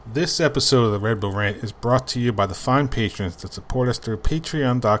This episode of the Red Bull Rant is brought to you by the fine patrons that support us through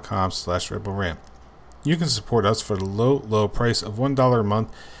patreon.com/Red Bull Rant. You can support us for the low price of $1 a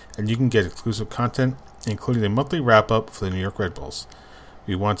month, and you can get exclusive content, including a monthly wrap-up for the New York Red Bulls.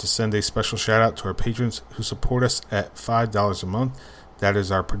 We want to send a special shout-out to our patrons who support us at $5 a month. That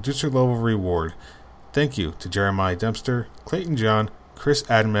is our producer-level reward. Thank you to Jeremiah Dempster, Clayton John, Chris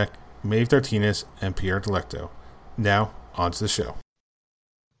Adamek, Maeve Dartinez, and Pierre Delecto. Now, on to the show.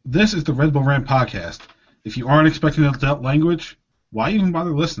 This is the Red Bull Rant podcast. If you aren't expecting adult language, why even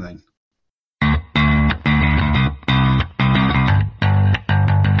bother listening?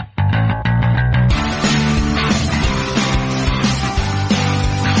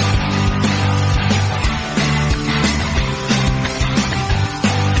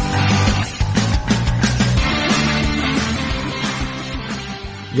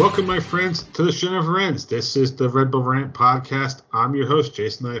 Welcome, my friends, to the show never ends. This is the Red Bull Rant podcast. I'm your host,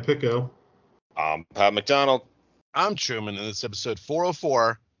 Jason Iapicco. I'm Pat McDonald. I'm Truman, and it's episode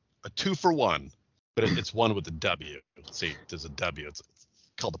 404, a 2-for-1, but it's one with a W. See, there's a W. It's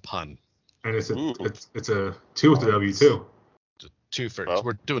called a pun. And it's a 2 with a W, too.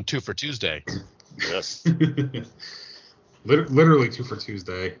 We're doing 2 for Tuesday. Yes. Literally 2 for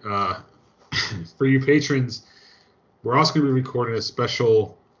Tuesday. For you patrons, we're also going to be recording a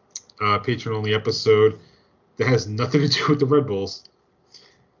special patron-only episode that has nothing to do with the Red Bulls,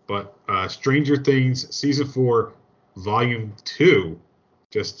 but Stranger Things Season 4, Volume 2,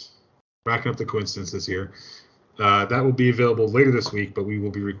 just backing up the coincidences here. That will be available later this week, but we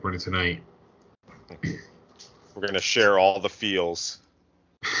will be recording tonight. We're going to share all the feels.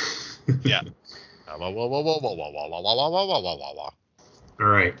 Yeah. All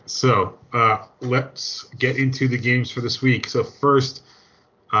right, so let's get into the games for this week. So first,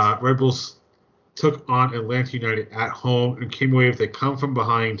 Red Bulls took on Atlanta United at home and came away with a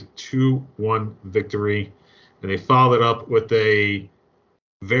come-from-behind 2-1 victory. And they followed it up with a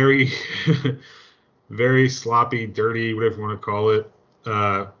very, very sloppy, dirty, whatever you want to call it,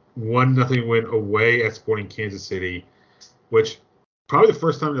 1-0 win away at Sporting Kansas City, which probably the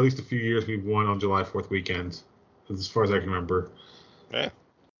first time in at least a few years we've won on July 4th weekend, as far as I can remember. Yeah.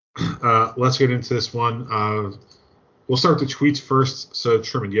 Let's get into this one. We'll start with the tweets first. So,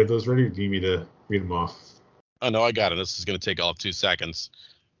 Truman, do you have those ready, or do you need me to read them off? Oh, no, I got it. This is going to take all of 2 seconds.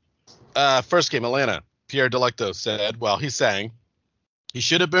 First game, Atlanta. Pierre Delecto said, well, he's saying, he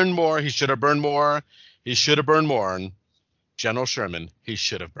should have burned more, he should have burned more, he should have burned more. And General Sherman, he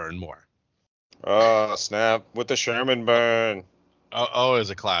should have burned more. Oh, snap with the Sherman burn. Oh, is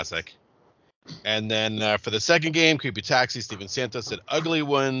a classic. And then for the second game, Creepy Taxi, Steven Santos said, ugly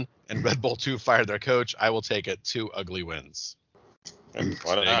win, and Red Bull 2 fired their coach. I will take it. 2 ugly wins. Why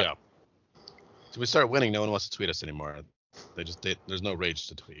not? There you go. So we start winning. No one wants to tweet us anymore. There's no rage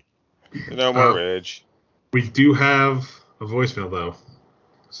to tweet. No more rage. We do have a voicemail, though.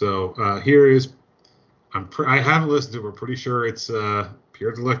 So here is, I haven't listened to it. We're pretty sure it's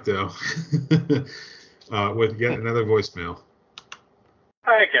Pierre Delecto with yet another voicemail.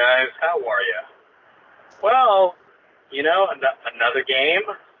 Hi, guys. How are you? Well, another game,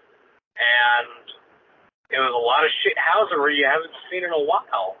 and it was a lot of shithousery you haven't seen in a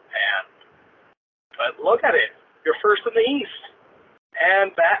while. But look at it. You're first in the East,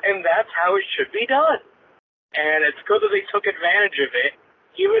 and that's how it should be done. And it's good that they took advantage of it,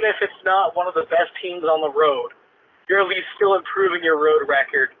 even if it's not one of the best teams on the road. You're at least still improving your road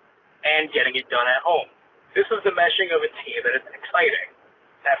record and getting it done at home. This is the meshing of a team that is exciting.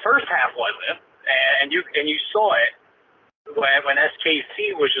 That first half wasn't, and you saw it when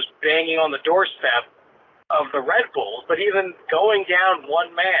SKC was just banging on the doorstep of the Red Bulls, but even going down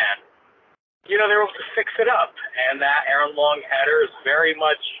one man, they were able to fix it up. And that Aaron Long header is very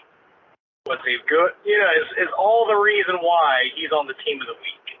much is all the reason why he's on the team of the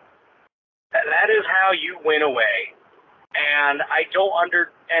week. That is how you win away. And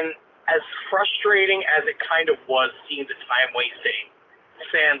and as frustrating as it kind of was seeing the time wasting,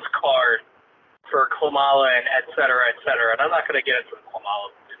 Sans card for Klimala and et cetera, and I'm not going to get into the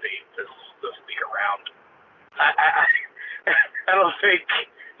Klimala debate this week around. I don't think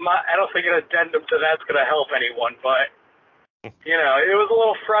an addendum to that's going to help anyone, but it was a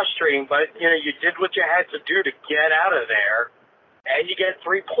little frustrating. But you did what you had to do to get out of there, and you get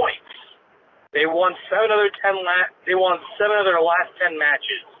 3 points. They won 7 of their last 10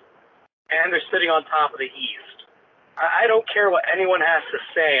 matches, and they're sitting on top of the East. I don't care what anyone has to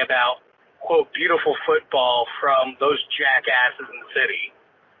say about, quote, beautiful football from those jackasses in the city.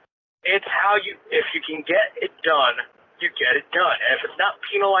 It's how if you can get it done, you get it done. And if it's not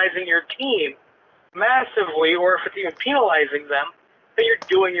penalizing your team massively, or if it's even penalizing them, then you're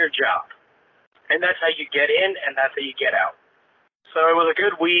doing your job. And that's how you get in, and that's how you get out. So it was a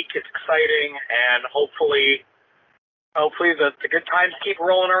good week. It's exciting, and hopefully the good times keep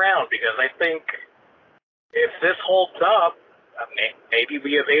rolling around, because I think if this holds up, maybe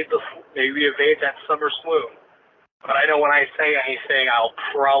we evade that summer swoon. But I know when I say anything, I'll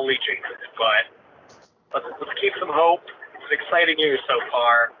probably jinx it. But let's keep some hope. It's an exciting year so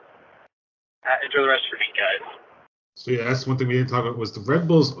far. Enjoy the rest of your week, guys. So yeah, that's one thing we didn't talk about was the Red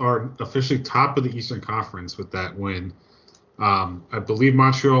Bulls are officially top of the Eastern Conference with that win. I believe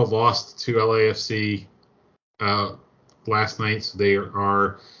Montreal lost to LAFC last night, so they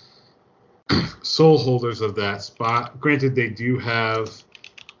are sole holders of that spot. Granted, they do have,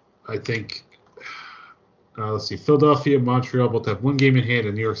 I think, let's see, Philadelphia and Montreal both have one game in hand,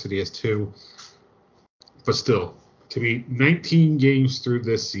 and New York City has two. But still, to be 19 games through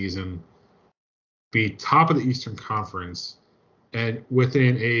this season, be top of the Eastern Conference, and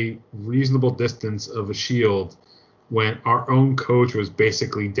within a reasonable distance of a Shield, when our own coach was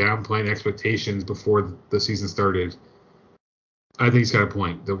basically downplaying expectations before the season started, I think he's got a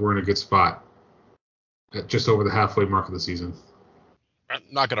point that we're in a good spot at just over the halfway mark of the season. I'm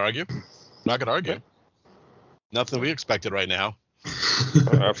not going to argue. Nothing we expected right now.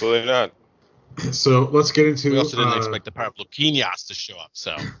 Absolutely not. So let's get into. We also didn't expect the Pablo Quiñas to show up.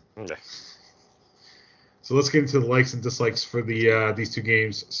 So let's get into the likes and dislikes for these two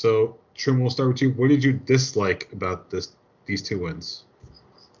games. So Trim, we'll start with you. What did you dislike about these two wins?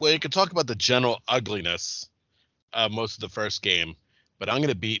 Well, you could talk about the general ugliness of most of the first game, but I'm going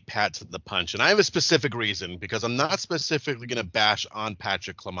to beat Pat to the punch. And I have a specific reason, because I'm not specifically going to bash on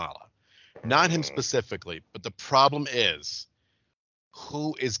Patrick Klimala. Not him specifically, but the problem is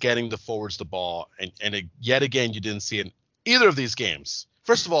who is getting the forwards the ball. And yet again, you didn't see it in either of these games.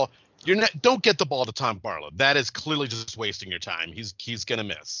 First of all, don't get the ball to Tom Barlow. That is clearly just wasting your time. He's going to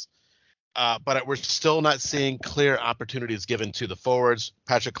miss. But we're still not seeing clear opportunities given to the forwards.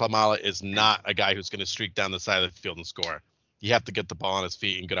 Patrick Klimala is not a guy who's going to streak down the side of the field and score. You have to get the ball on his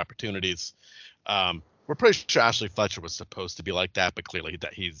feet and good opportunities. We're pretty sure Ashley Fletcher was supposed to be like that, but clearly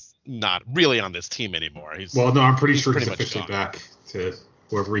that he's not really on this team anymore. I'm pretty sure he's officially back to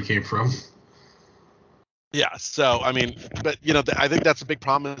wherever he came from. Yeah, so, I mean, but, I think that's a big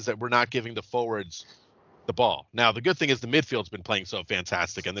problem, is that we're not giving the forwards the ball. Now, the good thing is the midfield's been playing so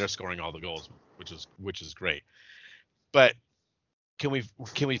fantastic, and they're scoring all the goals, which is great. But can we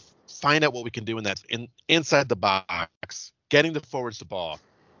find out what we can do in that inside the box, getting the forwards the ball?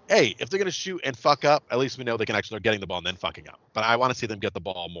 Hey, if they're going to shoot and fuck up, at least we know they can actually are getting the ball and then fucking up. But I want to see them get the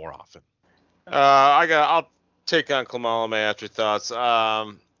ball more often. I'll take on Klimala, my afterthoughts.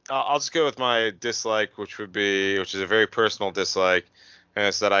 I'll just go with my dislike, which is a very personal dislike, and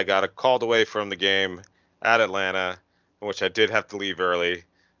it's that I got called away from the game at Atlanta, in which I did have to leave early.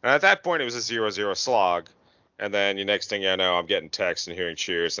 And at that point, it was a 0-0 slog. And then the next thing I know, I'm getting texts and hearing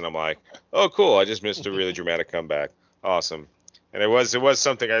cheers, and I'm like, oh, cool, I just missed a really dramatic comeback. Awesome. And it was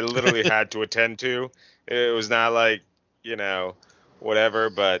something I literally had to attend to. It was not like, whatever,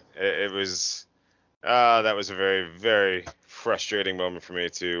 but it was that was a very, very frustrating moment for me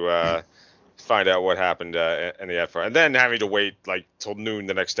to find out what happened in the F1. And then having to wait till noon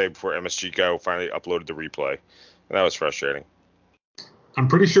the next day before MSG Go finally uploaded the replay. And that was frustrating. I'm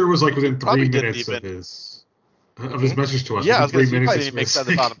pretty sure it was within 3 minutes of his message to us. Yeah, I was going to say, he minutes probably didn't make that at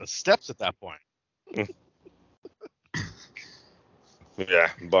the bottom of the steps at that point. Yeah,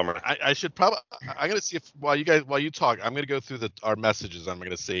 bummer. I should probably. I'm gonna see while you talk. I'm gonna go through our messages. I'm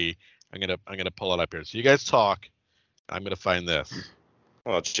gonna see. I'm gonna pull it up here. So you guys talk. I'm gonna find this.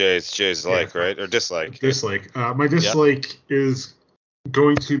 Well, it's Jay's like, right, or dislike. Dislike. My dislike is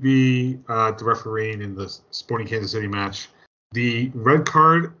going to be the refereeing in the Sporting Kansas City match. The red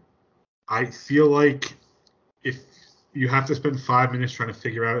card. I feel like if you have to spend 5 minutes trying to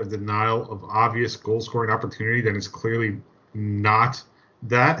figure out a denial of obvious goal scoring opportunity, then it's clearly not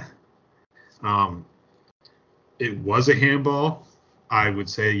that. It was a handball. I would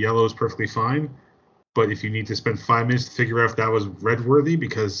say yellow is perfectly fine. But if you need to spend 5 minutes to figure out if that was red worthy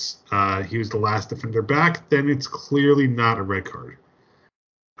because he was the last defender back, then it's clearly not a red card.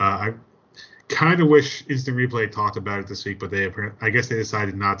 I kind of wish Instant Replay talked about it this week, but I guess they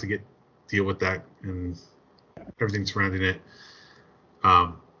decided not to deal with that and everything surrounding it.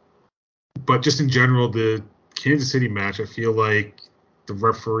 But just in general, the Kansas City match, I feel like the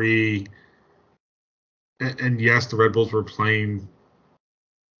referee, and yes, the Red Bulls were playing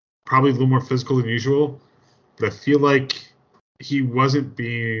probably a little more physical than usual, but I feel like he wasn't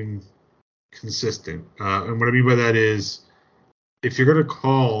being consistent. And what I mean by that is, if you're going to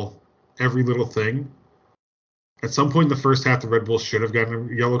call every little thing, At some point in the first half, the Red Bulls should have gotten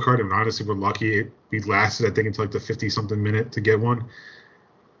a yellow card, and honestly, we're lucky. We lasted, I think, until like the 50-something minute to get one.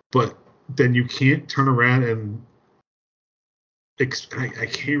 But then you can't turn around and I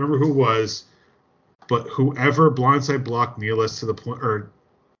can't remember who it was, but whoever blindside blocked Nealis to the point, or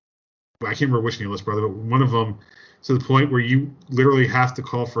I can't remember which Nealis brother, but one of them to the point where you literally have to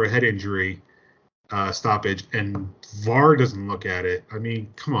call for a head injury stoppage, and VAR doesn't look at it. I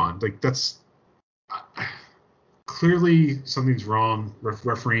mean, come on, like that's clearly something's wrong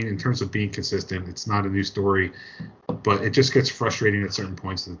refereeing in terms of being consistent. It's not a new story, but it just gets frustrating at certain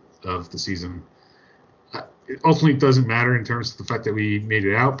points of the season. It ultimately doesn't matter in terms of the fact that we made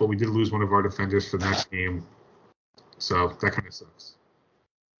it out, but we did lose one of our defenders for the next game, so that kind of sucks.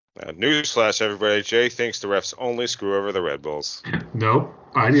 Newsflash, everybody. Jay thinks the refs only screw over the Red Bulls. Nope,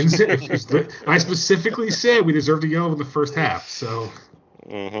 I didn't say. I specifically said we deserved a yellow in the first half. So,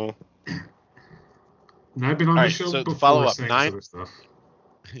 Mm-hmm. And I've been on the show so before to follow up, saying sort of stuff.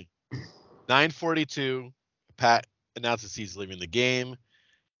 9:42, Pat announces he's leaving the game.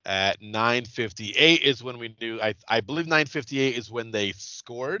 At 9:58 is when we knew. I believe 9:58 is when they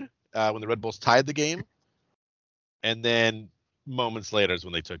scored, when the Red Bulls tied the game, and then moments later is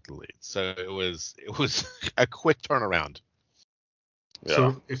when they took the lead. So it was a quick turnaround. Yeah.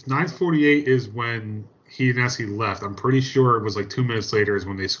 So if 9:48 is when he left, I'm pretty sure it was like 2 minutes later is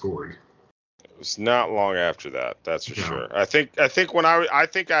when they scored. It was not long after that. That's for No. sure. I think when I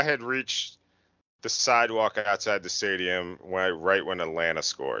had reached the sidewalk outside the stadium right when Atlanta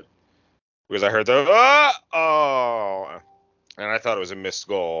scored, because I heard the and I thought it was a missed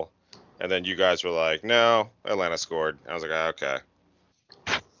goal, and then you guys were like, no, Atlanta scored. I was like, okay.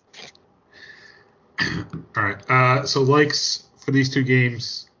 All right. So likes for these two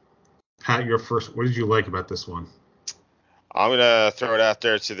games. Pat, your first. What did you like about this one? I'm going to throw it out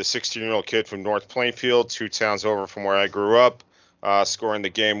there to the 16-year-old kid from North Plainfield, 2 towns over from where I grew up, scoring the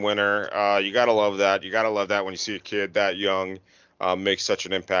game winner. You got to love that. You got to love that when you see a kid that young make such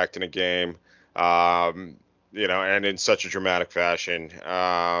an impact in a game, and in such a dramatic fashion.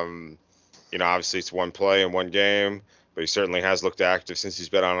 Obviously it's one play and one game, but he certainly has looked active since he's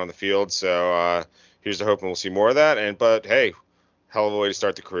been out on the field. So here's the hope, and we'll see more of that. But hey, hell of a way to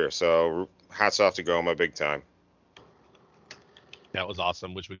start the career. So hats off to Goma, big time. That was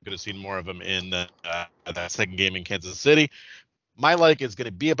awesome. Wish we could have seen more of him in that second game in Kansas City. My like is going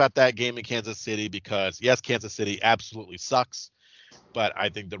to be about that game in Kansas City because, yes, Kansas City absolutely sucks, but I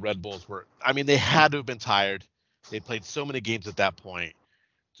think the Red Bulls they had to have been tired. They played so many games at that point.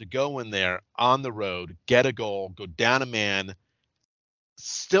 To go in there on the road, get a goal, go down a man,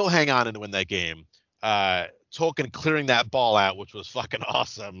 still hang on and win that game. Tolkien clearing that ball out, which was fucking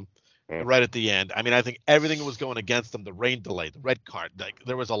awesome. Right at the end. I think everything was going against them. The rain delay, the red card.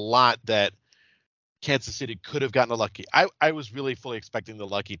 There was a lot that Kansas City could have gotten lucky. I was really fully expecting the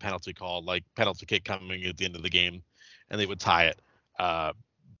lucky penalty call, like penalty kick coming at the end of the game, and they would tie it.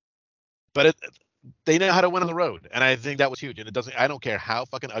 But they know how to win on the road, and I think that was huge. And I don't care how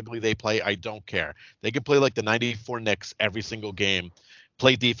fucking ugly they play. I don't care. They can play like the '94 Knicks every single game,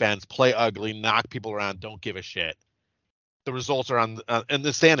 play defense, play ugly, knock people around, don't give a shit. The results are in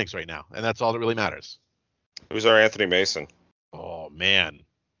the standings right now, and that's all that really matters. Who's our Anthony Mason? Oh, man.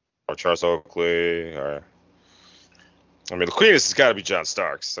 Or Charles Oakley? Or the cleanest has got to be John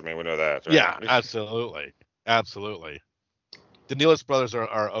Starks. We know that. Right? Yeah, absolutely. Absolutely. The Nealis brothers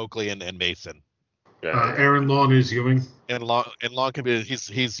are Oakley and Mason. Yeah. Aaron Long is Ewing. And Long can be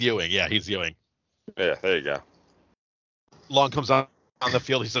he's Ewing. Yeah, he's Ewing. Yeah, there you go. Long comes on the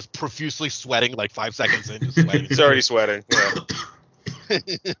field, he's just profusely sweating, like 5 seconds in, just sweating. He's already sweating. Yeah.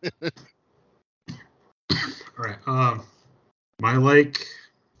 All right. My like,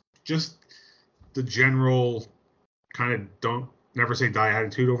 just the general kind of never say die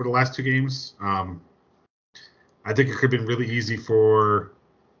attitude over the last two games. I think it could have been really easy for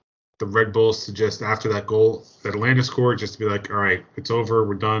the Red Bulls to just, after that goal that Atlanta scored, just to be like, all right, it's over,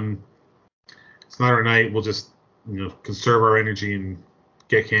 we're done. It's not our night. We'll just conserve our energy and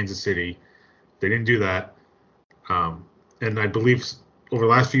get Kansas City. They didn't do that. And I believe over the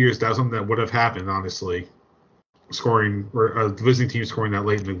last few years, that was something that would have happened, honestly. Scoring, or the visiting team scoring that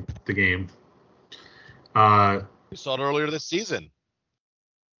late in the game. You saw it earlier this season.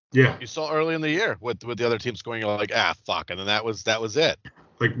 Yeah. You saw early in the year with the other team scoring, you're like, fuck. And then that was it.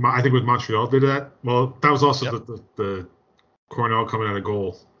 Like, I think with Montreal did that. Well, that was also Yep. the Cornell coming out of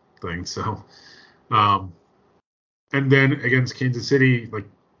goal thing. So, and then against Kansas City, like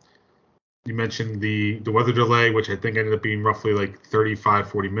you mentioned, the weather delay, which I think ended up being roughly like 35,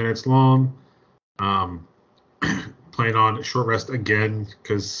 40 minutes long. Playing on short rest again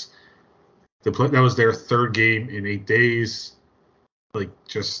because That was their third game in 8 days. Like,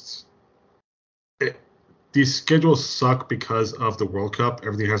 these schedules suck because of the World Cup.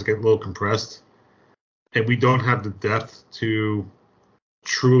 Everything has to get a little compressed. And we don't have the depth to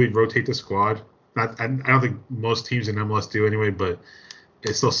truly rotate the squad. I don't think most teams in MLS do anyway, but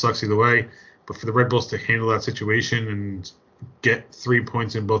it still sucks either way. But for the Red Bulls to handle that situation and get 3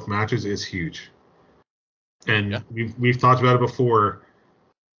 points in both matches is huge. And we've talked about it before.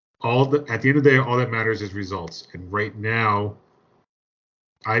 At the end of the day, all that matters is results. And right now,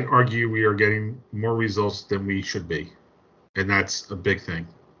 I'd argue we are getting more results than we should be. And that's a big thing.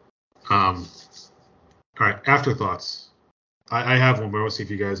 All right, afterthoughts. I have one, but I want to see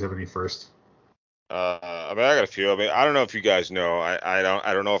if you guys have any first. I got a few. I don't know if you guys know. I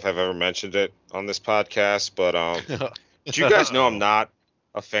don't know if I've ever mentioned it on this podcast, but do you guys know I'm not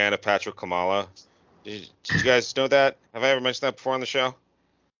a fan of Patrick Klimala? Did you guys know that? Have I ever mentioned that before on the show?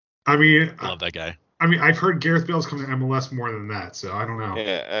 I love that guy. I've heard Gareth Bale's coming to MLS more than that, so I don't know.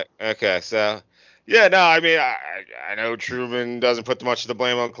 Yeah. Okay. So, yeah. No. I know Truman doesn't put much of the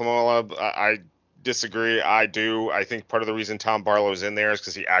blame on Klimala. I disagree. I do. I think part of the reason Tom Barlow's in there is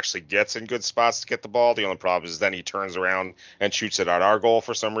because he actually gets in good spots to get the ball. The only problem is then he turns around and shoots it at our goal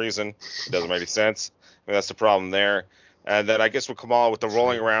for some reason. It doesn't make any sense. That's the problem there. And then I guess with Klimala, with the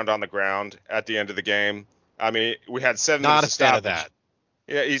rolling around on the ground at the end of the game, we had 7 minutes of stoppage. Not a fan of that.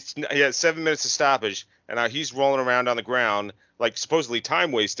 Yeah, he had 7 minutes of stoppage, and now he's rolling around on the ground, like supposedly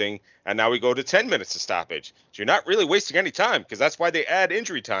time wasting, and now we go to 10 minutes of stoppage. So you're not really wasting any time, because that's why they add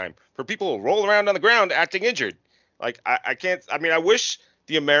injury time for people who roll around on the ground acting injured. Like, I can't. I wish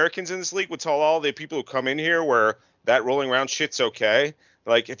the Americans in this league would tell all the people who come in here where that rolling around shit's okay.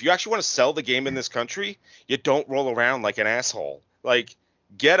 Like, if you actually want to sell the game in this country, you don't roll around like an asshole. Like,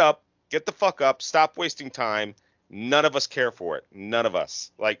 get up, get the fuck up, stop wasting time. None of us care for it. None of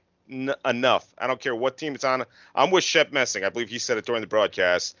us. Like, enough. I don't care what team it's on. I'm with Shep Messing. I believe he said it during the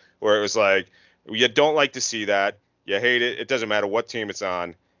broadcast, where it was like, you don't like to see that. You hate it. It doesn't matter what team it's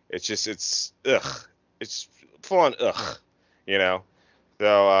on. It's just, it's ugh. It's full on ugh. You know?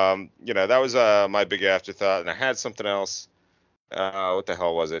 So, that was my big afterthought. And I had something else. What the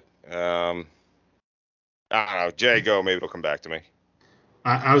hell was it? I don't know. Jay, go. Maybe it'll come back to me.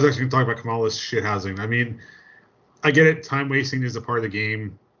 I was actually going to talk about Klimala's shithousing. I get it. Time wasting is a part of the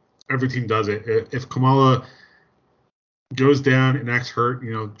game. Every team does it. If Klimala goes down and acts hurt,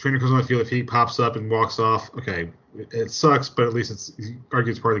 trainer comes on the field, if he pops up and walks off, okay, it sucks, but at least he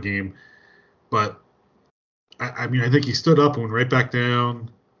argues part of the game. But, I think he stood up and went right back down,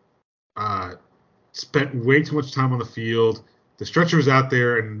 spent way too much time on the field. The stretcher was out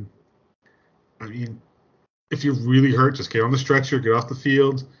there, and, if you're really hurt, just get on the stretcher, get off the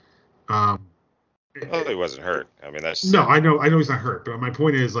field. He wasn't hurt. That's no. I know he's not hurt, but my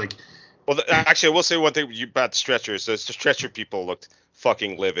point is actually, I will say one thing about the stretchers. The stretcher people looked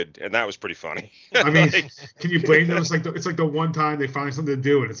fucking livid, and that was pretty funny. Can you blame them? It's like the one time they find something to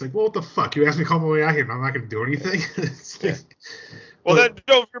do, and it's like, well, what the fuck? You asked me to come all the way out here, and I'm not going to do anything.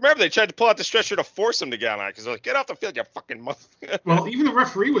 Remember they tried to pull out the stretcher to force him to get on it because they're like, get off the field, you fucking mother. Well, even the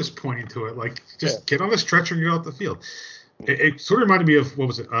referee was pointing to it, get on the stretcher and get off the field. It sort of reminded me of, what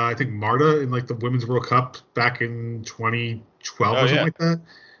was it? I think Marta in the Women's World Cup back in 2012 or something like that,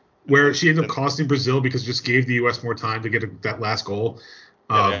 where she ended up costing Brazil because it just gave the U.S. more time to get that last goal.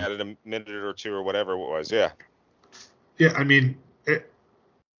 They added a minute or two or whatever it was. Yeah. Yeah,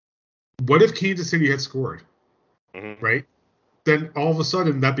 what if Kansas City had scored? Mm-hmm. Right? Then all of a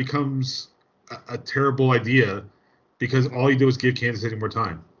sudden that becomes a terrible idea because all you do is give Kansas City more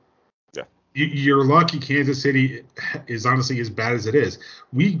time. You're lucky Kansas City is honestly as bad as it is.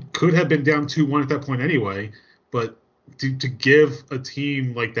 We could have been down 2-1 at that point anyway, but to give a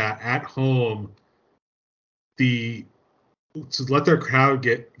team like that at home to let their crowd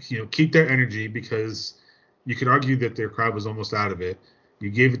keep their energy, because you could argue that their crowd was almost out of it. You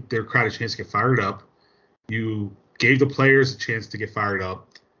gave their crowd a chance to get fired up. You gave the players a chance to get fired up.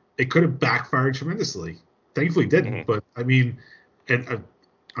 It could have backfired tremendously. Thankfully, it didn't. Mm-hmm. But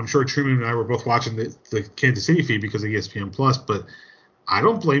I'm sure Truman and I were both watching the Kansas City feed because of ESPN Plus, but I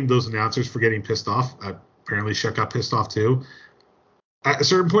don't blame those announcers for getting pissed off. Apparently, Shep got pissed off too. At a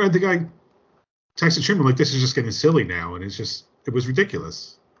certain point, I think I texted Truman this is just getting silly now, and it was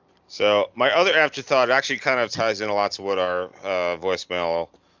ridiculous. So my other afterthought actually kind of ties in a lot to what our voicemail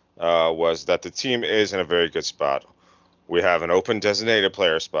was, that the team is in a very good spot. We have an open designated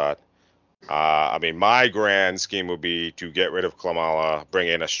player spot. My grand scheme would be to get rid of Klimala, bring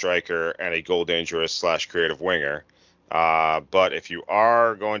in a striker and a goal dangerous / creative winger. But if you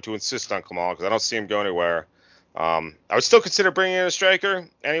are going to insist on Klimala, because I don't see him go anywhere, I would still consider bringing in a striker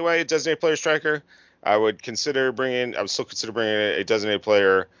anyway, a designated player striker. I would still consider bringing in a designated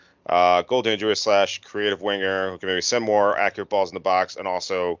player, goal dangerous / creative winger who can maybe send more accurate balls in the box and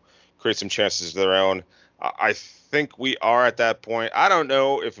also create some chances of their own. I think we are at that point. I don't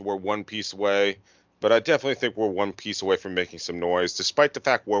know if we're one piece away, but I definitely think we're one piece away from making some noise. Despite the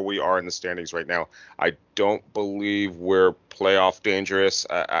fact where we are in the standings right now, I don't believe we're playoff dangerous.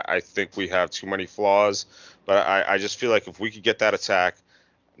 I think we have too many flaws, but I just feel like if we could get that attack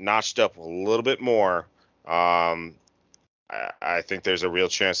notched up a little bit more, I think there's a real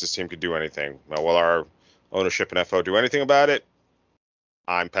chance this team could do anything. Now, will our ownership and FO do anything about it?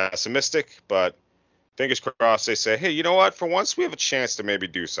 I'm pessimistic, but fingers crossed they say, hey, you know what? For once, we have a chance to maybe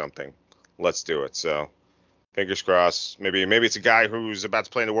do something. Let's do it. So fingers crossed. Maybe it's a guy who's about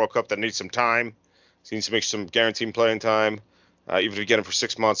to play in the World Cup that needs some time. He needs to make some guaranteed playing time. Even if we get him for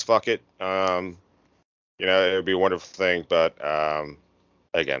 6 months, fuck it. It would be a wonderful thing. But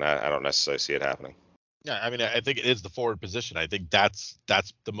again, I don't necessarily see it happening. Yeah, I mean, I think it is the forward position. I think that's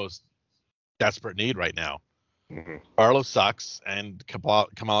the most desperate need right now. Mm-hmm. Barlow sucks, and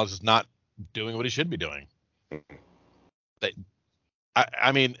Kamala is just not doing what he should be doing. Mm-hmm.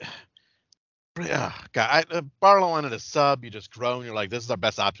 I mean, Barlow wanted a sub. You just groan. You're like, this is our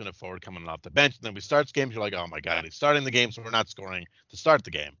best option at forward coming off the bench. And then we start games. You're like, oh my god, he's starting the game, so we're not scoring to start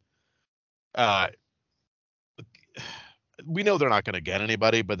the game. We know they're not going to get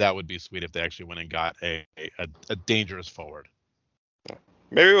anybody, but that would be sweet if they actually went and got a dangerous forward.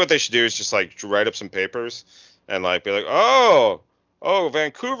 Maybe what they should do is just like write up some papers and like be like, oh,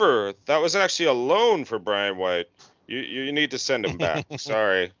 Vancouver, that was actually a loan for Brian White. You need to send him back.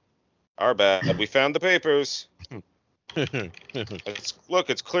 Sorry, our bad. We found the papers.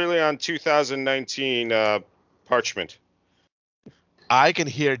 It's clearly on 2019 parchment. I can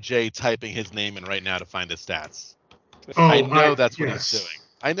hear Jay typing his name in right now to find his stats. Oh, I know that's what yes. he's doing.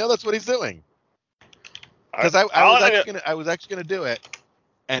 I know that's what he's doing. Because I was actually gonna do it,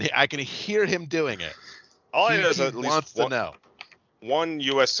 and I can hear him doing it. All I know is at wants least to know. One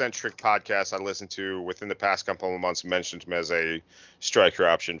U.S.-centric podcast I listened to within the past couple of months mentioned him as a striker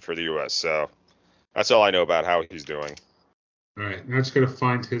option for the U.S. So that's all I know about how he's doing. All right, now I just got to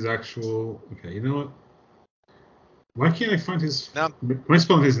find his actual. Okay, you know what? Why can't I find his? Now, Am I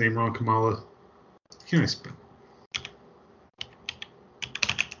spelling his name wrong, Kamala? Can I spell?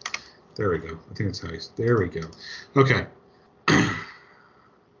 There we go. I think that's how he's. There we go. Okay.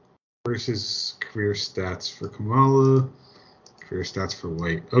 Where's his career stats for Kamala? Career stats for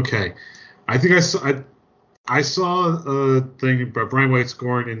White. Okay. I think I saw a thing about Brian White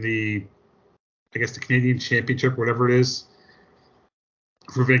scoring in the Canadian Championship, whatever it is,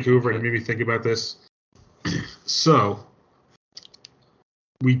 for Vancouver, and it made me think about this. So,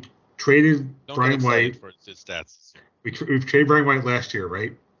 we traded Brian White. For his stats. We traded Brian White last year,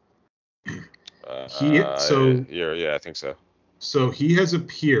 right? I think so. So he has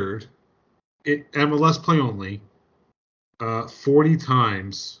appeared in MLS play only 40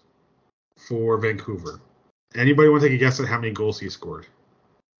 times for Vancouver. Anybody want to take a guess at how many goals he scored?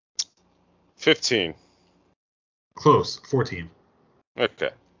 15. Close, 14.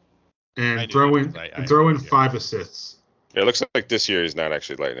 Okay. And throw in 5 assists. Yeah, it looks like this year he's not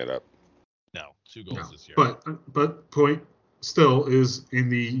actually lighting it up. No, 2 goals this year. But point still is in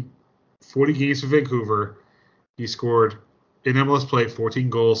the 40 games for Vancouver, he scored in MLS play 14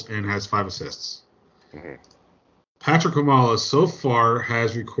 goals and has 5 assists. Mm-hmm. Patrick Kamala so far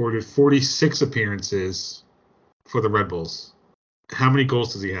has recorded 46 appearances for the Red Bulls. How many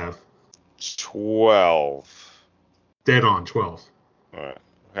goals does he have? 12. Dead on, 12. All right.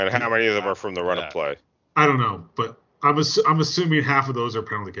 And how many of them are from the run of play? I don't know, but I'm assuming half of those are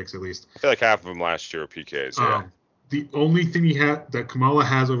penalty kicks at least. I feel like half of them last year were PKs. Yeah. The only thing that Kamala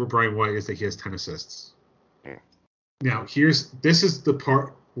has over Brian White is that he has 10 assists. Hmm. Now, this is the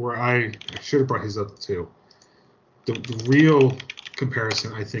part where I should have brought his up too. The real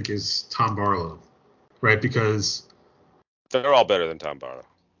comparison, I think, is Tom Barlow, right? Because they're all better than Tom Barlow.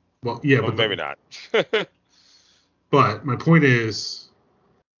 Well, yeah, but maybe not. But my point is,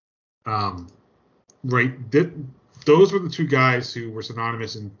 right? Those were the 2 guys who were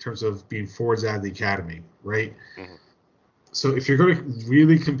synonymous in terms of being forwards out of the academy, right? Mm-hmm. So if you're going to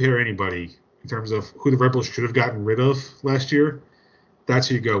really compare anybody in terms of who the Red Bulls should have gotten rid of last year, that's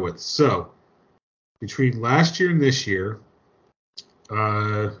who you go with. So between last year and this year,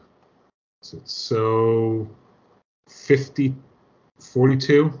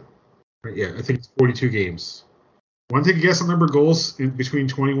 42, right? Yeah, I think it's 42 games. Want to take a guess on number of goals in between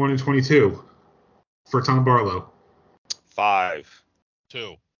 21 and 22 for Tom Barlow? 5.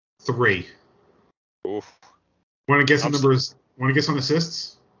 2. 3. Oof. Want to guess on numbers? Want to guess on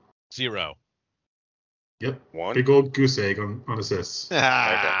assists? 0. Yep. 1. Big old goose egg on assists. Okay.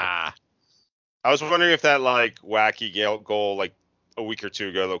 I was wondering if that wacky goal a week or two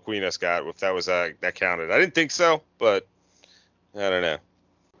ago Loquinas got, if that was that counted. I didn't think so, but I don't know.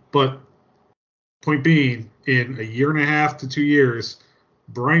 But point being, in a year and a half to 2 years,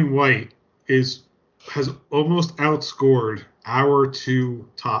 Brian White has almost outscored our 2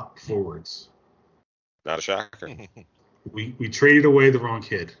 top forwards. Not a shocker. We traded away the wrong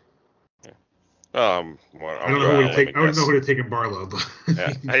kid. Well, I don't know who to take. I wouldn't know who to take in Barlow, but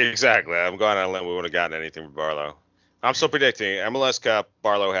yeah, exactly. I'm going on a limb. We wouldn't have gotten anything with Barlow. I'm still predicting MLS Cup,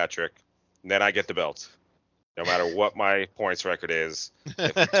 Barlow hat trick, and then I get the belt. No matter what my points record is,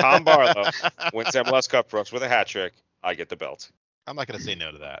 if Tom Barlow wins MLS Cup for us with a hat trick, I get the belt. I'm not going to say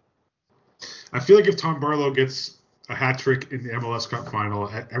no to that. I feel like if Tom Barlow gets a hat trick in the MLS Cup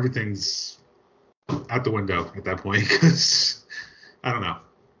final, everything's out the window at that point. Because I don't know.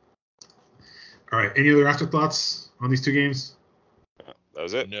 All right. Any other afterthoughts on these 2 games? That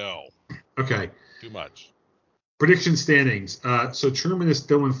was it? No. Okay. Too much. Prediction standings. So Truman is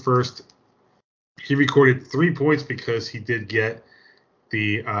still in first. He recorded 3 points because he did get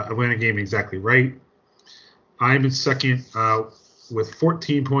the Atlanta game exactly right. I'm in second with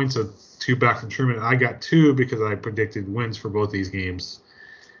 14 points, so 2 back from Truman. I got 2 because I predicted wins for both these games.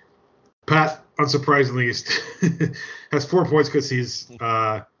 Pat, unsurprisingly, has 4 points because he's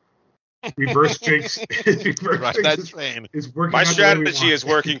reverse jinx. That train is working. My strategy is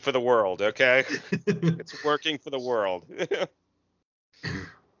working for the world, okay? It's working for the world.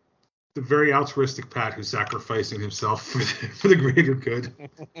 The very altruistic Pat who's sacrificing himself for the greater good.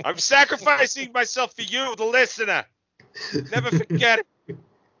 I'm sacrificing myself for you, the listener. Never forget it.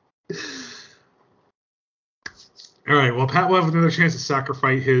 All right. Well, Pat will have another chance to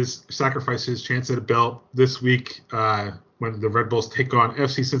sacrifice his chance at a belt this week when the Red Bulls take on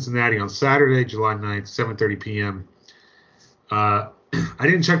FC Cincinnati on Saturday, July 9th, 7:30 p.m. I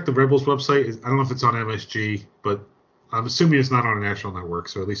didn't check the Red Bulls website. I don't know if it's on MSG, but I'm assuming it's not on a national network,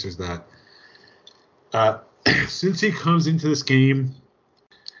 so at least there's that. Since he comes into this game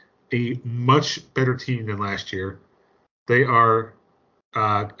a much better team than last year, they are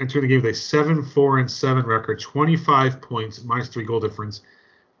entering the game with a 7-4-7 record, 25 points, -3 goal difference,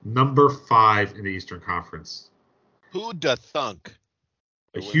 number 5 in the Eastern Conference. Who da thunk?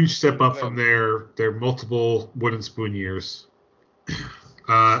 A huge step up from their multiple wooden spoon years.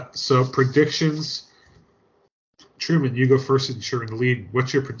 So predictions. Truman, you go first since you're in the lead.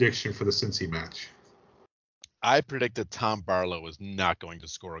 What's your prediction for the Cincy match? I predicted Tom Barlow was not going to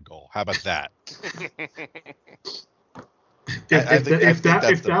score a goal. How about that? If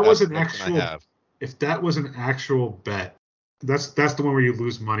that was an actual bet, that's the one where you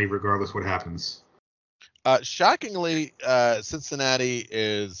lose money regardless what happens. Shockingly, Cincinnati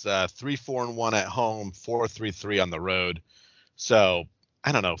is 3-4-1 at home, 4-3-3 on the road. So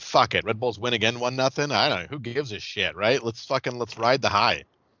I don't know. Fuck it. Red Bulls win again, 1-0. I don't know. Who gives a shit, right? Let's ride the high,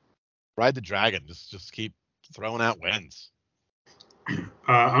 ride the dragon. Just keep throwing out wins.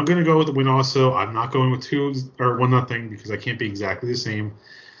 I'm gonna go with the win also. I'm not going with 2 or 1-0 because I can't be exactly the same.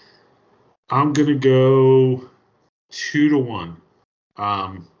 I'm gonna go 2-1.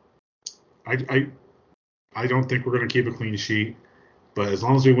 I don't think we're gonna keep a clean sheet, but as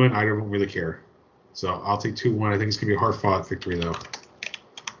long as we win, I don't really care. So I'll take 2-1. I think it's gonna be a hard-fought victory though.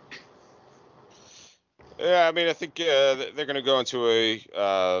 Yeah, I mean, I think they're going to go into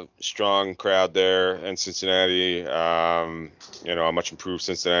a strong crowd there in Cincinnati. A much improved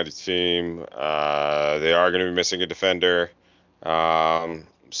Cincinnati team. They are going to be missing a defender.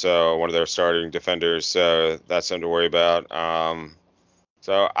 So one of their starting defenders. So that's something to worry about.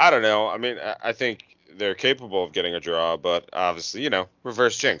 So I don't know. I mean, I think they're capable of getting a draw, but obviously,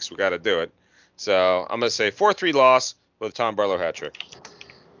 reverse jinx. We got to do it. So I'm going to say 4-3 loss with a Tom Barlow hat trick.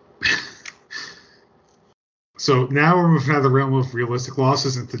 So now we're moving out of the realm of realistic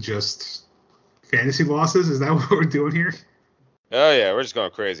losses into just fantasy losses. Is that what we're doing here? Oh, yeah. We're just going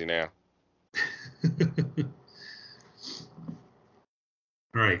crazy now.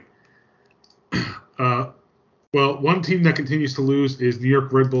 All right. Well, one team that continues to lose is New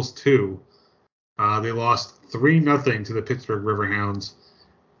York Red Bulls 2. They lost 3-0 to the Pittsburgh Riverhounds.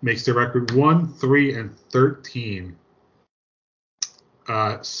 Makes their record 1-3-13.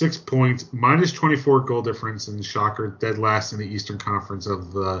 6 points, -24 goal difference, and shocker, dead last in the Eastern Conference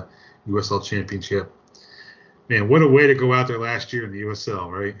of the USL Championship. Man, what a way to go out there last year in the USL,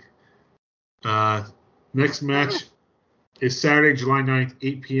 right? Next match is Saturday, July 9th,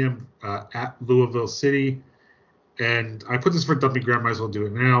 8 p.m. At Louisville City. And I put this for dumping ground, might as well do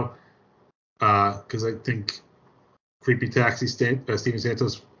it now, because I think Creepy Taxi Steven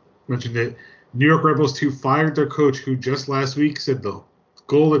Santos mentioned it. New York Red Bulls 2 fired their coach, who just last week said the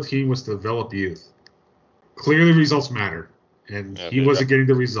goal of the team was to develop youth. Clearly, results matter, and he wasn't getting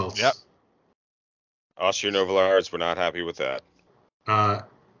the results. Yep. Austrian Overlords were not happy with that.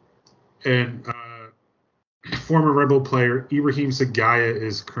 Former Red Bull player Ibrahim Sagaya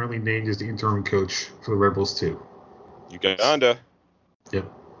is currently named as the interim coach for the Red Bulls 2. Uganda.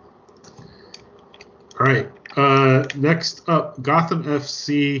 Yep. All right. Next up, Gotham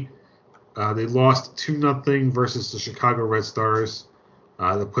FC. They lost 2-0 versus the Chicago Red Stars.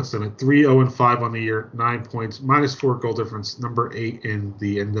 That puts them at 3-0-5 on the year, 9 points, -4 goal difference, number 8 in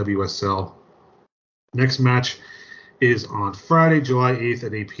the NWSL. Next match is on Friday, July 8th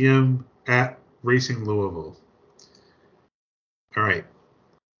at 8 p.m. at Racing Louisville. All right.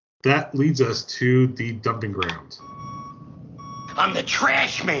 That leads us to the dumping ground. I'm the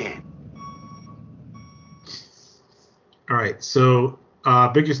trash man. All right. So,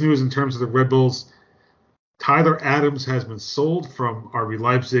 biggest news in terms of the Red Bulls. Tyler Adams has been sold from RB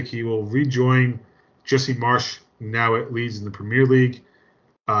Leipzig. He will rejoin Jesse Marsch now at Leeds in the Premier League.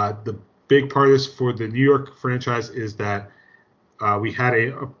 The big part of this for the New York franchise is that we had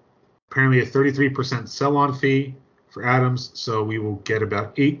apparently a 33% sell-on fee for Adams, so we will get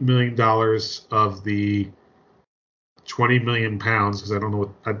about $8 million of the 20 million pounds, because I don't know what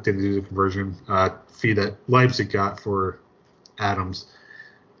I didn't do the conversion fee that Leipzig got for Adams.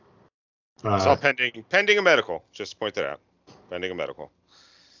 It's all pending a medical. Just to point that out, pending a medical.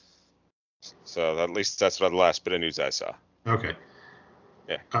 So at least that's about the last bit of news I saw. Okay.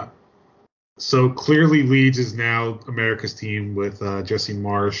 Yeah. So clearly Leeds is now America's team with Jesse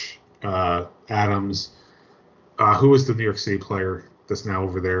Marsch, Adams. Who was the New York City player that's now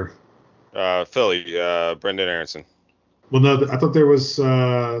over there? Philly, Brendan Aronson. Well, no, I thought there was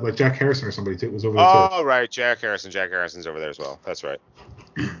like Jack Harrison or somebody too. Was over there too. Oh, right, Jack Harrison. Jack Harrison's over there as well. That's right.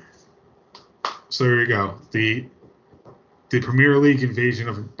 So there you go. The Premier League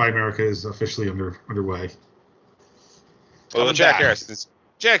invasion by America is officially underway. Well, Jack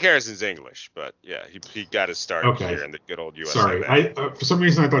Harrison's English, but yeah, he got his start here in the good old USA. Sorry, for some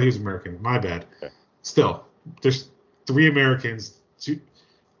reason I thought he was American. My bad. Okay. Still, there's 3 Americans, two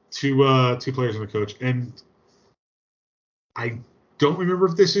players and a coach, and I don't remember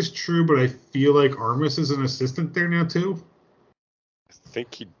if this is true, but I feel like Armas is an assistant there now too. I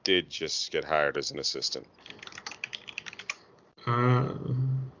think he did just get hired as an assistant.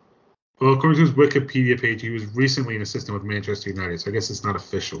 Well, according to his Wikipedia page, he was recently an assistant with Manchester United, so I guess it's not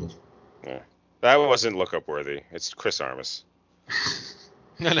official. Yeah. That wasn't lookup worthy. It's Chris Armas.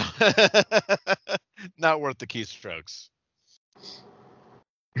 No. Not worth the keystrokes.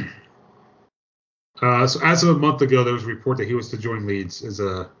 So as of a month ago, there was a report that he was to join Leeds as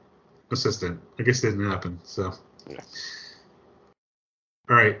a assistant. I guess it didn't happen. So, yeah.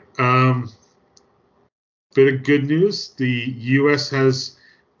 All right. Bit of good news. The U.S. has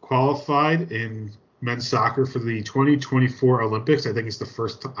qualified in men's soccer for the 2024 Olympics. I think it's the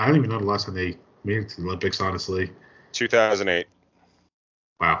first time. I don't even know the last time they made it to the Olympics, honestly. 2008.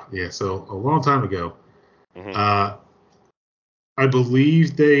 Wow. Yeah. So a long time ago. Mm-hmm. I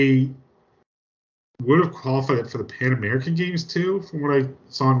believe they would have qualified for the Pan American Games too, from what I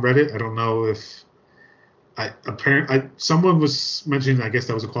saw on Reddit. I don't know if someone was mentioning. I guess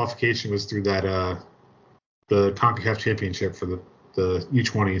that was a qualification was through that the CONCACAF Championship for the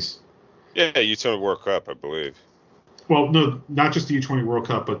U20s. Yeah, U20 World Cup, I believe. Well, no, not just the U20 World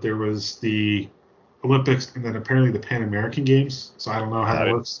Cup, but there was the Olympics and then apparently the Pan American Games. So I don't know how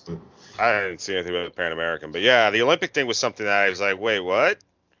that works. But I didn't see anything about the Pan American. But yeah, the Olympic thing was something that I was like, wait, what?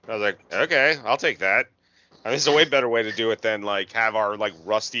 I was like, okay, I'll take that. And this is a way better way to do it than like have our like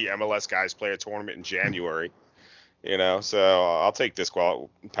rusty MLS guys play a tournament in January. So I'll take this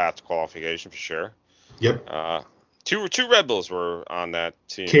path to qualification for sure. Yep. Two Red Bulls were on that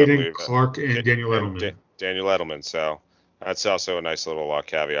team. Caden Clark and Daniel Edelman. Daniel Edelman. So that's also a nice little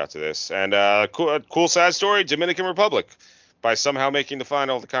caveat to this. And cool side story: Dominican Republic, by somehow making the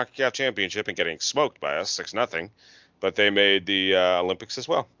final of the CONCACAF Championship and getting smoked by us 6-0, but they made the Olympics as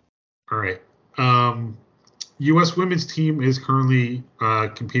well. All right. U.S. women's team is currently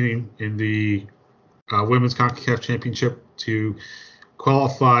competing in the Women's CONCACAF Championship to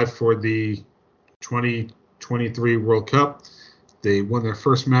qualify for the 2023 World Cup. They won their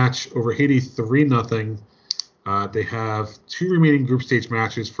first match over Haiti 3-0. They have 2 remaining group stage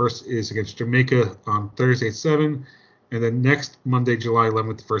matches. First is against Jamaica on Thursday at 7, and then next Monday, July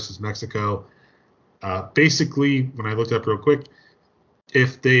 11th versus Mexico. Basically, when I looked up real quick,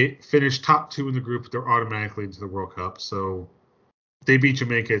 if they finish top 2 in the group, they're automatically into the World Cup. So if they beat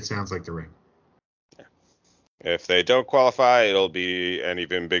Jamaica, it sounds like they're in. If they don't qualify, it'll be an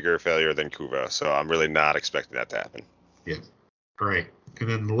even bigger failure than Kuva. So I'm really not expecting that to happen. Yeah. All right. And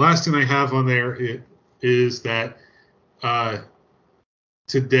then the last thing I have on there is that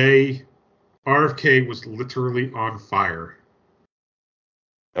today RFK was literally on fire.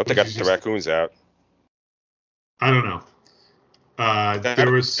 I hope they got the raccoons out. I don't know.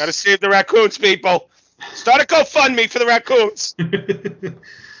 There was gotta save the raccoons, people. Start a GoFundMe for the raccoons.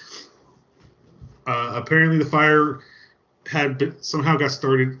 Apparently, the fire somehow got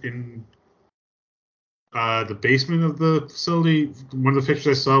started in the basement of the facility. One of the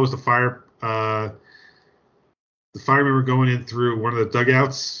pictures I saw was the fire. The firemen were going in through one of the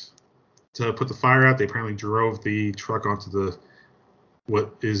dugouts to put the fire out. They apparently drove the truck onto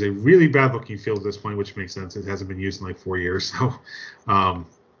what is a really bad looking field at this point, which makes sense. It hasn't been used in like 4 years. So I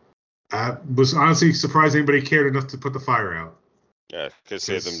was honestly surprised anybody cared enough to put the fire out. Yeah, could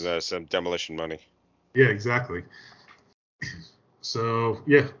save them some demolition money. Yeah, exactly. So,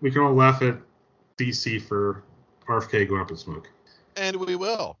 yeah, we can all laugh at DC for RFK going up in smoke. And we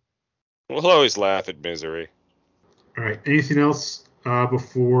will. We'll always laugh at misery. All right. Anything else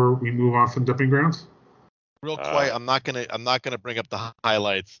before we move on from dumping grounds? Real quick, I'm not gonna bring up the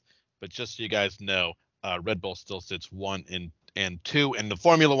highlights, but just so you guys know, Red Bull still sits 1 and 2 in the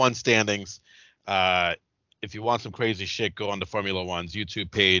Formula One standings. If you want some crazy shit, go on the Formula One's YouTube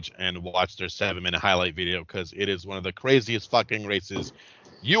page and watch their 7-minute highlight video, because it is one of the craziest fucking races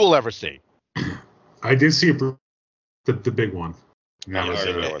you will ever see. I did see the big one.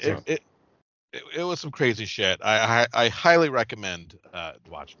 It was some crazy shit. I highly recommend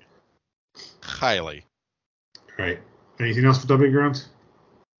watching it. Highly. All right. Anything else for dumping grounds?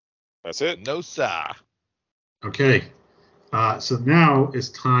 That's it. No, sir. Okay. So now it's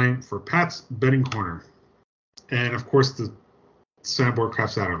time for Pat's betting corner. And, of course, the soundboard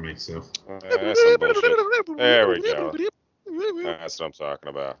craps out on me. So that's some bullshit. There we go. That's what I'm talking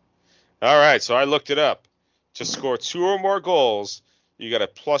about. All right, so I looked it up. To score 2 or more goals, you got a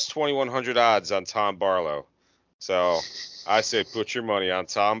plus 2,100 odds on Tom Barlow. So I say put your money on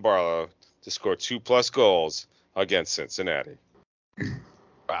Tom Barlow to score 2+ goals against Cincinnati.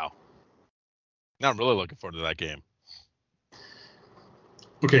 Wow. Now I'm really looking forward to that game.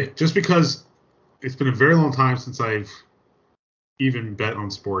 Okay, just because it's been a very long time since I've even bet on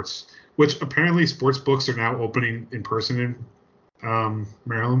sports, which apparently sports books are now opening in person in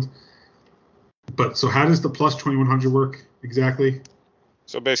Maryland. But so how does the plus 2,100 work exactly?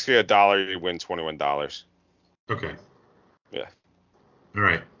 So basically $1, you win $21. Okay. Yeah. All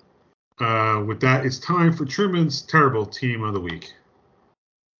right. With that, it's time for Truman's Terrible Team of the Week.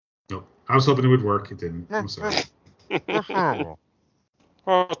 Nope. I was hoping it would work. It didn't. I'm sorry.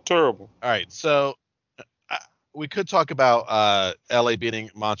 Oh, terrible. All right, so we could talk about LA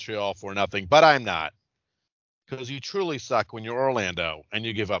beating Montreal 4-0, but I'm not. Because you truly suck when you're Orlando and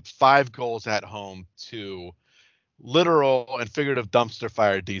you give up 5 goals at home to literal and figurative dumpster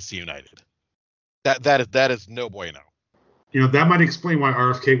fire DC United. That is no bueno. You know, that might explain why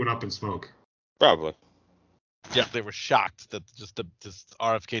RFK went up in smoke. Probably. Yeah, they were shocked that just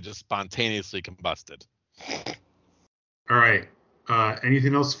RFK just spontaneously combusted. All right.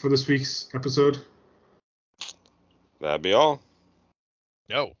 Anything else for this week's episode? That'd be all.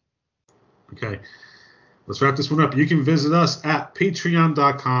 No. Okay. Let's wrap this one up. You can visit us at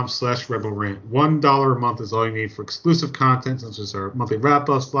patreon.com/rebelrant. $1 a month is all you need for exclusive content, such as our monthly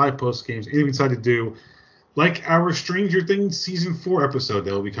wrap-ups, live post games, anything we decide to do, like our Stranger Things Season 4 episode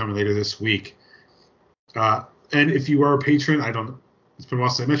that will be coming later this week. And if you are a patron, it's been a while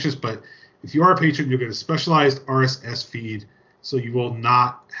since I mentioned this, but if you are a patron, you'll get a specialized RSS feed, so you will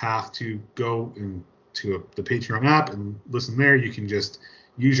not have to go into the Patreon app and listen there. You can just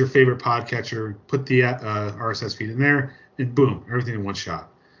use your favorite podcatcher, put the RSS feed in there, and boom, everything in one shot.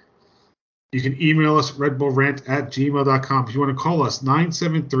 You can email us, redbullrant@gmail.com. If you want to call us,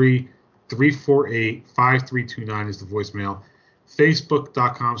 973-348-5329 is the voicemail.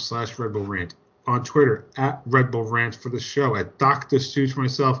 Facebook.com/redbullrant. On Twitter, @redbullrant for the show, Dr. Stooge for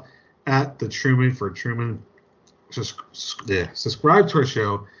myself, @the Truman for Truman. Subscribe to our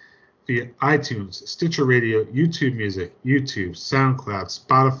show via iTunes, Stitcher Radio, YouTube Music, YouTube, SoundCloud,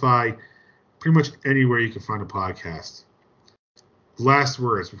 Spotify, pretty much anywhere you can find a podcast. Last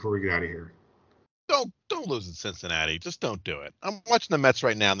words before we get out of here. Don't lose in Cincinnati. Just don't do it. I'm watching the Mets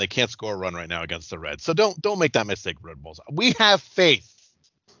right now, and they can't score a run right now against the Reds. So don't make that mistake, Red Bulls. We have faith.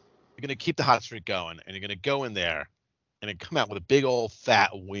 You're going to keep the hot streak going, and you're going to go in there and then come out with a big old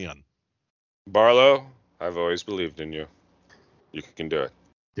fat win. Barlow, I've always believed in you. You can do it.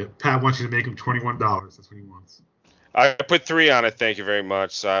 Yeah, Pat wants you to make him $21. That's what he wants. I put 3 on it. Thank you very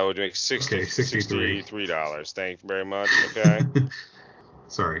much. So I would make Okay, $63. $63. Thank you very much. Okay.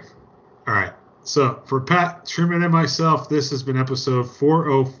 Sorry. All right. So for Pat, Truman, and myself, this has been episode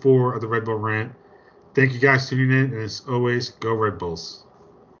 404 of the Red Bull Rant. Thank you guys for tuning in, and as always, go Red Bulls.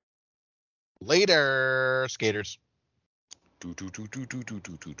 Later, skaters.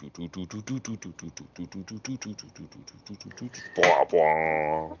 Blah,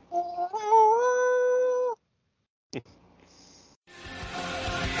 blah.